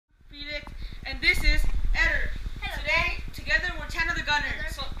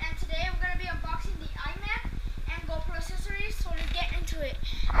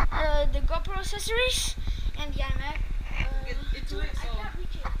Accessories and the Imac. Get into it, so I can't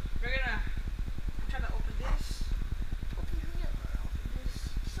reach it. we're gonna try to open this.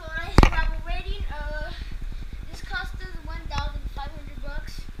 So guys, while we're waiting, this cost us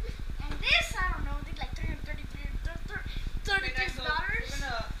 $1,500, and this I don't know, I think like $33. Okay, guys, so we're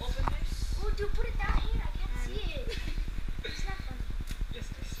gonna open this. Oh, dude, put it down here. I can't see it. It's not funny. Yes,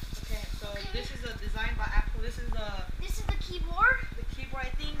 yes. Okay, so this is the design by Apple. This is the keyboard. keyboard, I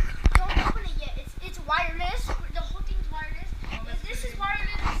think. Don't open it yet. It's wireless. The whole thing's wireless. This is wireless.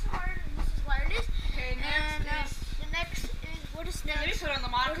 This is wireless. This is wireless. Okay, And next is. the next is what is Yeah, let me next? put it on the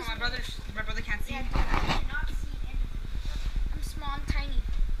monitor. My brother can't see. Yeah, dude, I cannot see anything. I'm small. I'm tiny.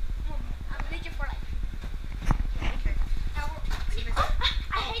 I'm legit for like. Okay. Now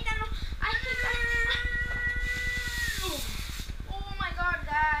I hate that. I hate that. Oh my God,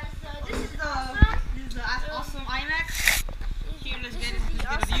 guys! This is awesome. This is the awesome Imac. Here, let's get a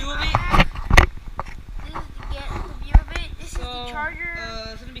view of it. This is to get the view of it. This is the charger.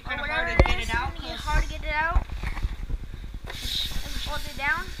 It's gonna be Or kind of whatever hard to it get is. it out. It's gonna get hard to get it out. Let's hold it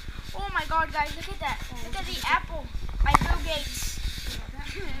down. Oh my God, guys! Look at that. Look at the apple by Bill Gates.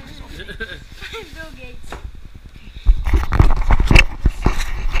 Bill Gates.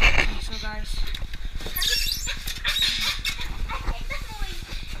 Okay, so guys. I hate that noise.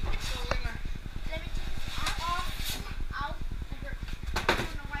 So we're gonna Let me take this off. Ow. I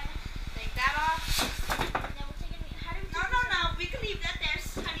don't know why. take that off. Now we're taking it. How do we take this No. We can leave that there,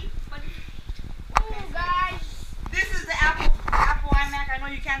 honey. Oh, guys. This is the Apple iMac. I know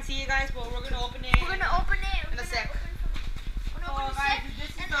you can't see it, guys, but we're gonna open it. We're gonna open it. In a sec. We're gonna Oh, open guys, it. this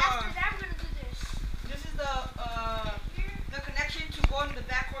is And the- after that, we're gonna do this. This is the Here. connection to go in the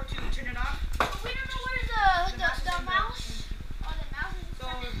back cord to turn it on. But we don't know where's the mouse. Oh, the mouse is So,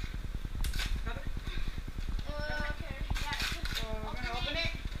 inside. brother, Okay. Yeah. so we're gonna open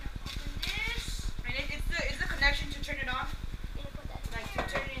it. Open this. And it's the connection to turn it on, Gonna put that in like to there.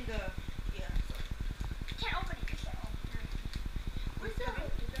 turn it in the I can't open it. Where's the?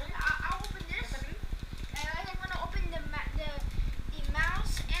 I'll open this. And I'm gonna open the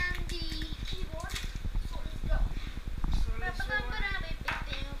mouse and the keyboard. So let's go. So let's How do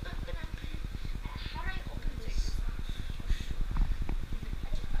I open this?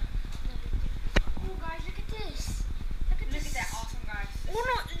 Oh, guys, look at this. Look at look this. at that awesome, guys. Oh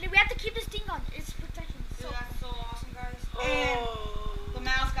no, we have to keep this thing on. It's protection. Dude, So that's so awesome, guys. And the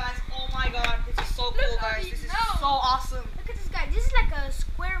mouse, guys. Oh my God, this is so cool, Look at guys. these This is mouse. so awesome. look at this guy. This is like a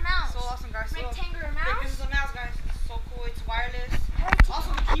square mouse. So awesome, guys. So, Rectangular this mouse. is a mouse, guys. It's so cool. It's wireless. Alright,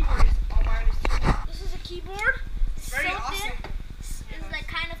 Also, the keyboard is all wireless too. this is a keyboard. It's Very so awesome. thin. It's like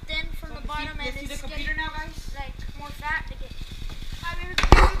kind of thin from So the bottom, let's and see the it's computer getting now, guys. like more fat. Like it.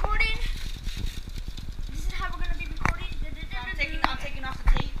 We're recording. This is how we're gonna be recording. I'm taking off the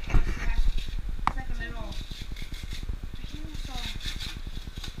tape. It's like a little. So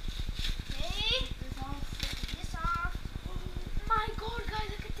Okay. this all. Take this off. My God, guys,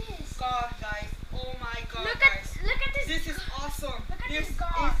 look at this. God, guys. Oh my God, Look guys. at this. This is awesome. Look at This this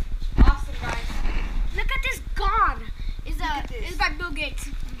god. is awesome, guys. Look at this God. Look at this. It's by Bill Gates.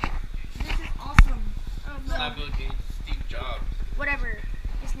 This is awesome. It's not Bill Gates, Steve Jobs. Whatever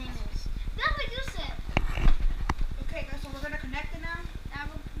his name is. That's what you said. Okay, guys. So we're gonna connect it now. Now,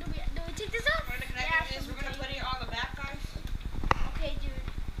 do we take this off? We're gonna connect Yeah, this. We're gonna put it on the back, guys. Okay, dude.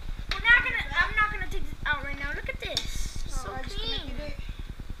 I'm not gonna take this out right now. Look at this. It's so I just clean. connected it.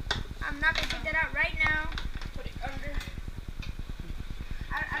 I'm not gonna take that out right now. Put it under.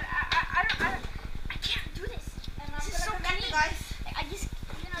 I can't do this. And This I'm is so gonna connect clean. it, guys. I just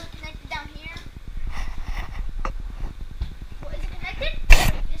connect it down here. Well, is it connected?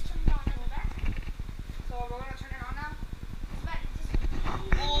 Just turn it on in the back. So we're gonna turn it on now. It's back.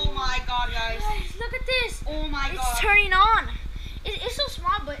 It's Oh my God, guys. Guys, look at this. Oh my It's God. turning on. It's so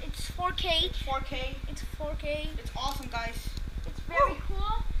small, but it's 4K. It's 4K. It's 4K. It's awesome, guys. It's very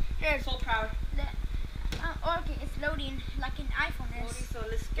cool. I'm so proud. Okay, it's loading like an iPhone is. So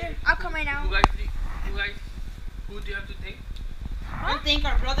let's get Here, it. I'll come right now. Who do you have to thank? I thank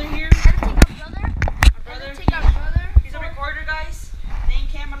our brother here. Gotta take our brother. Our brother. Gotta take our brother. He's a recorder, guys. Thank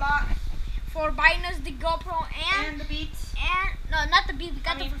him a lot. For buying us the GoPro And the beats. and no, not the beat. We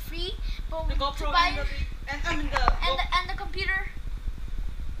got I mean, them for free. But The to GoPro buy and the beat. And I mean the computer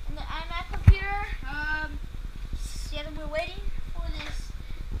and the iMac computer. Yeah, we're waiting for this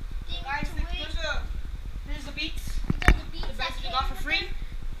thing guys, to wait. here's the beats. The beats The that beats we came got for with free. them.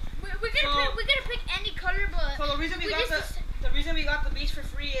 We're gonna pick any color, but So the reason we got the reason we got the beats for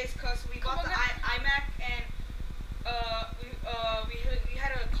free is because we got the iMac and we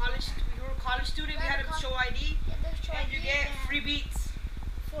had a college. We were a college student. We had to show ID, yeah, and you get free beats.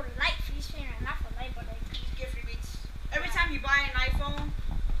 for life. He's saying not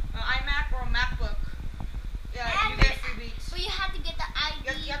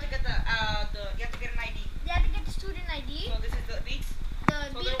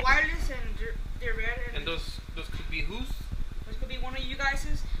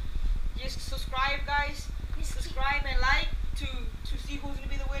guys. Just subscribe, guys. Subscribe and like to see who's gonna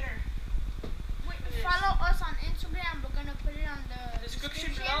be the winner. Follow us on Instagram. We're gonna put it on the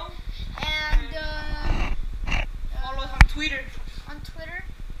Description below. And Follow us on Twitter. On Twitter,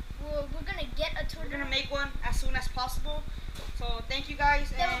 we're gonna get a Twitter. We're gonna make one as soon as possible. So thank you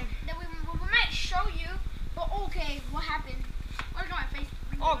guys, and then we might show you. But okay, what happened? Where's my face?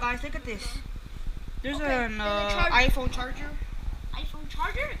 oh guys, look at this. There's an charger. iPhone charger. iPhone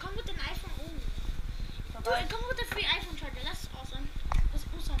charger? It comes with an iPhone. Ooh. Dude, it comes with a free iPhone charger. That's awesome. That's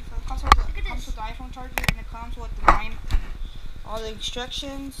awesome. So it comes with the iPhone charger, and it comes with all the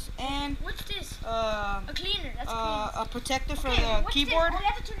instructions, and what's this? A cleaner. That's a protector for okay, the what's keyboard. This? Oh, you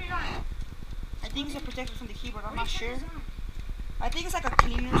have to turn it on. I think it's a protector from the keyboard. I'm What not do you sure. turn this on? I think it's like a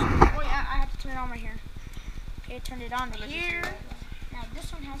cleaner. Oh yeah, I have to turn it on right here. Okay, turn it on here. Now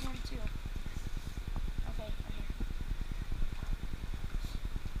this one has one too. Okay, right here.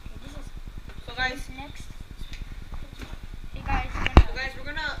 Okay, this is. So guys, next. Hey guys, we're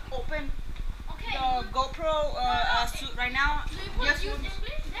gonna open okay, the GoPro right now. Yes,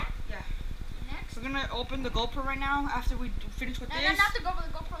 Yeah. Next. We're gonna open the GoPro right now after we finish with No, this. not the GoPro,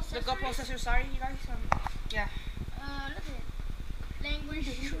 the GoPro accessories. The GoPro accessories, sorry, you guys. Yeah. Look at it. Language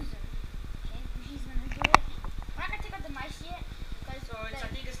chooser. Okay, he's gonna do it. We're not gonna take out the mice yet, cause So I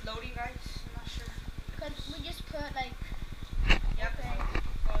think it's loading, guys. I'm not sure. Cause we just put like. Yep.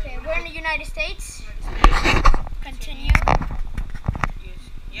 Okay, we're in the United States. Continue. Yes.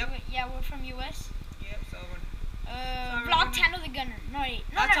 Yep. Yeah, we're from US. Yep. So. Vlog channel the gunner. No, wait.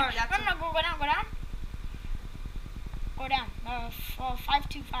 No, That's no, our- that's no, go down, go down. Go down.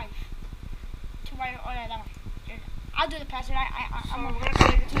 525. To right, oh yeah, that one. I'll do the password. So I'm we're gonna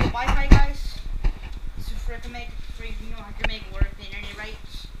connect it to the Wi-Fi, guys. So for it to make it work the internet, right?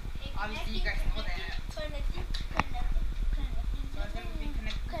 Obviously, you guys know that. Connecting. So it's gonna be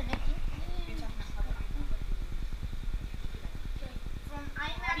connected. From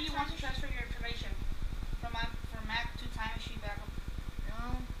How do you want to Imac. transfer your information from Mac to Time Machine backup?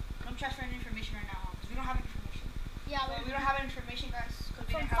 No. I'm transferring information right now because we don't have any information. Yeah, So we don't have any information, guys. Because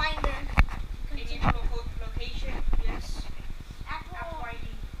we from didn't have Finder. any location. Yes. Apple ID.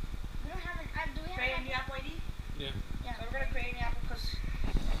 We don't have an app. Do we have Create a an new app? Apple ID. Yeah. Yeah. So we're gonna create an Apple because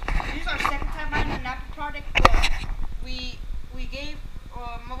this is our second time buying an Apple product. But we gave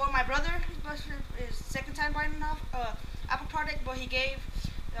my brother his second time buying an Apple product, but he gave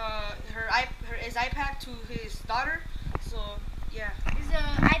his iPad to his daughter. So yeah. It's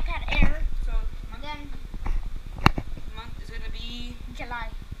an iPad Air. So Then month is gonna be July.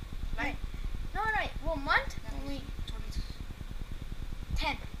 like No, wait. What month? Wait.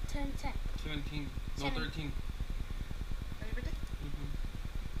 10. 10. 17. No, 17. 13.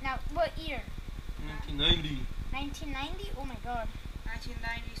 Now, what year? 1990. 1990? Oh my god.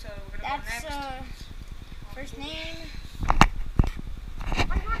 1990. So we're gonna go That's, next. first name.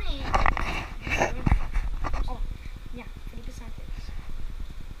 What's your name? Oh, yeah. Felipe Santos.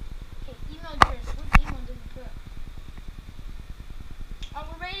 Okay, email address. What email do we put? Are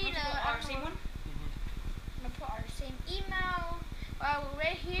we ready to... Our same one. I'm gonna put our same email. We're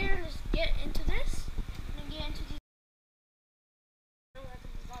right here. Let's get into this. I'm gonna get into these. I have to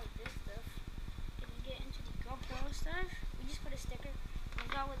move out of this stuff. Then we get into the GoPro stuff. We just put a sticker.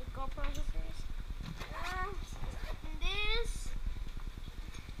 Move out with the GoPro is. Open this.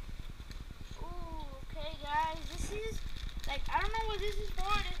 Ooh, okay, guys. This is like I don't know what this is for.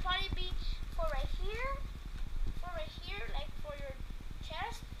 This probably be for right here. For right here, like for your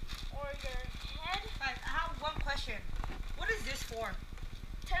chest or your head. Guys, I have one question. What is this for?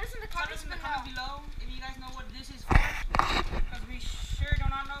 Tell us in the Tell comments us in the below. comments below if you guys know what this is for. Because we sure do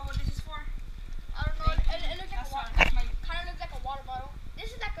not know what this is for. I don't know. It looks like a water. That's my Kind of looks like a water bottle.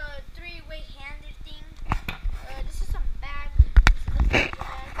 This is like a three-way handed thing. This is some bag. This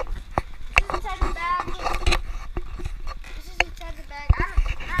is inside the bag. This is inside the bag.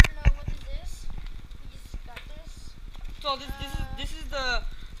 I don't know what this is. We just got this. So this is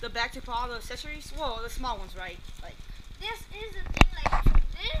the bag to put all the accessories. Well, the small ones, right? Like This is the thing like from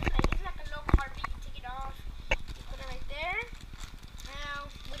this. Like it's like a little carpet. You take it off. You put it right there.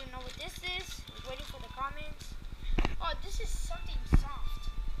 Now we don't know what this is. We're waiting for the comments. Oh, this is something soft.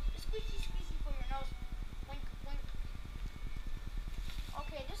 It's squeaky for your nose. Wink, wink.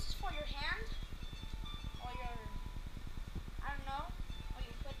 Okay, this is for your hand. Or your, I don't know. Or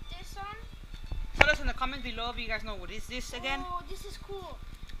you put this on. tell us in the comments below if you guys know what is this again. Oh, this is cool.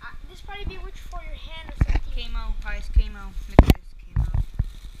 This probably be which for your hand or something. Camo, guys, camo. Look at this camo.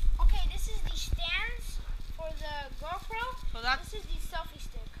 Okay, this is the stands for the GoPro. So that's This is the selfie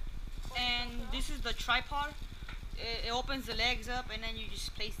stick. for the and GoPro. this is the tripod it opens the legs up, and then you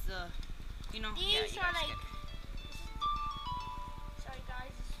just place the, you know. These yeah, you are guys like. get it. Sorry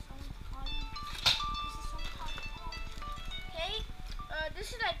guys, this is someone calling. Okay, this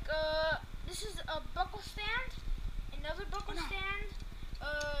is like this is a buckle stand, another buckle stand.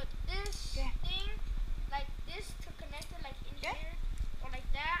 This thing, like this to connect it like in here or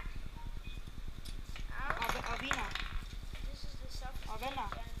like that. Avina. This is the surface Avena.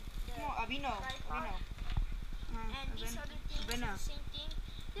 and the No, Avino. tripod. Avino. And these other things are Avena. the same thing.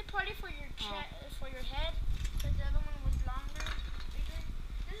 They're probably for your for your head, because the other one was longer, bigger.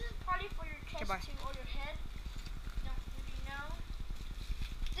 This is probably for your chest too, or your head. Don't really know.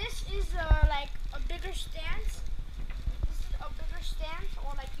 This is like a bigger stance. This is a bigger stance,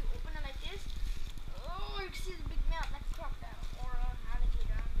 or like you open it like this. Oh, you can see the big mouth, like a crocodile or an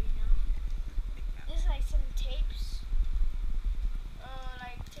alligator. I don't really know. This is like some tapes.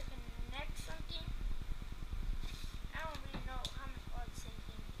 Like to connect something. I don't really know how much all the same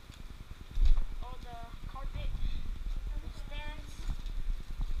thing. Or the carpet stands.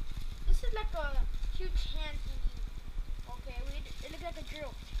 This is like a huge hand thingy. Okay, it looks like a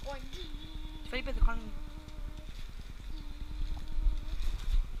drill. Going. Felipe, they're calling me.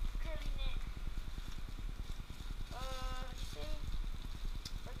 Curling it. Say,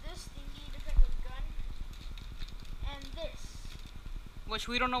 or this thingy looks like a gun. And this. Which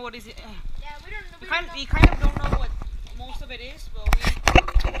we don't know what is it. Yeah, we don't know. We kind of don't know what most of it is, but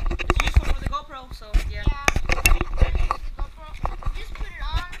it's useful for the GoPro, so yeah. Yeah, this is the GoPro. We just put it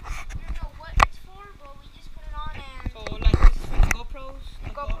on. We don't know what it's for, but we just put it on and. So like this is for the GoPros, the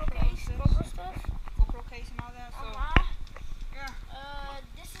GoPro case, GoPro stuff. GoPro case and all that. So yeah.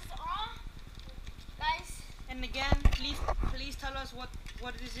 This is all, guys. And again, please tell us what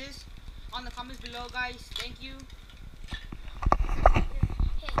this is on the comments below, guys. Thank you.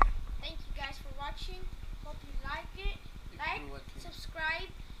 Hey, thank you guys for watching. Hope you like it. Like, subscribe,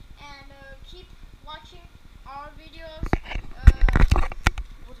 and keep watching our videos.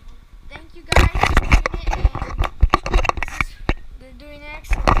 Thank you guys.